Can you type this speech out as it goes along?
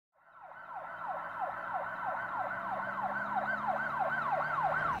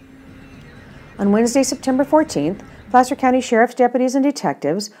On Wednesday, September 14th, Placer County Sheriff's deputies and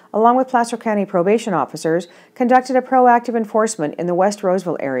detectives, along with Placer County probation officers, conducted a proactive enforcement in the West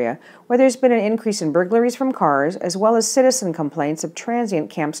Roseville area, where there's been an increase in burglaries from cars, as well as citizen complaints of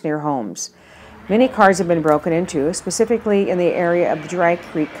transient camps near homes. Many cars have been broken into, specifically in the area of the Dry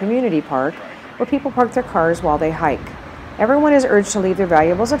Creek Community Park, where people park their cars while they hike. Everyone is urged to leave their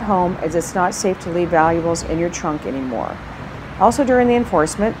valuables at home, as it's not safe to leave valuables in your trunk anymore. Also during the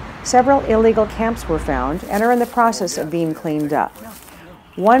enforcement, several illegal camps were found and are in the process of being cleaned up.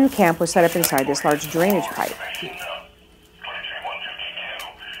 One camp was set up inside this large drainage pipe.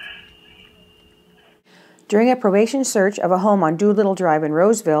 During a probation search of a home on Doolittle Drive in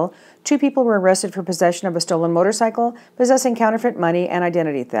Roseville, 2 people were arrested for possession of a stolen motorcycle, possessing counterfeit money, and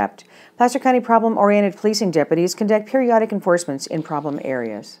identity theft. Placer County problem-oriented policing deputies conduct periodic enforcements in problem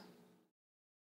areas.